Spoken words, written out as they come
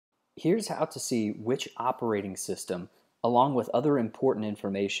Here's how to see which operating system, along with other important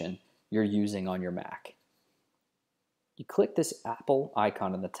information, you're using on your Mac. You click this Apple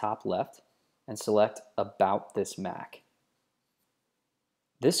icon in the top left and select About this Mac.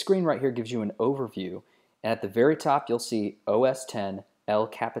 This screen right here gives you an overview, and at the very top you'll see OS X El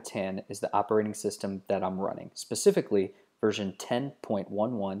Capitan is the operating system that I'm running, specifically version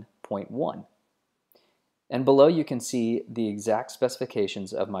 10.11.1. And below you can see the exact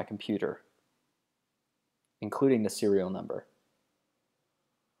specifications of my computer, including the serial number.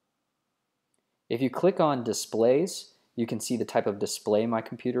 If you click on Displays, you can see the type of display my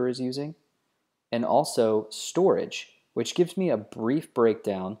computer is using, and also Storage, which gives me a brief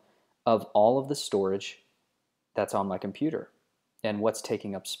breakdown of all of the storage that's on my computer and what's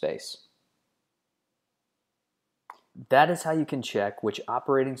taking up space. That is how you can check which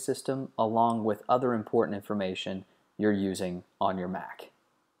operating system, along with other important information, you're using on your Mac.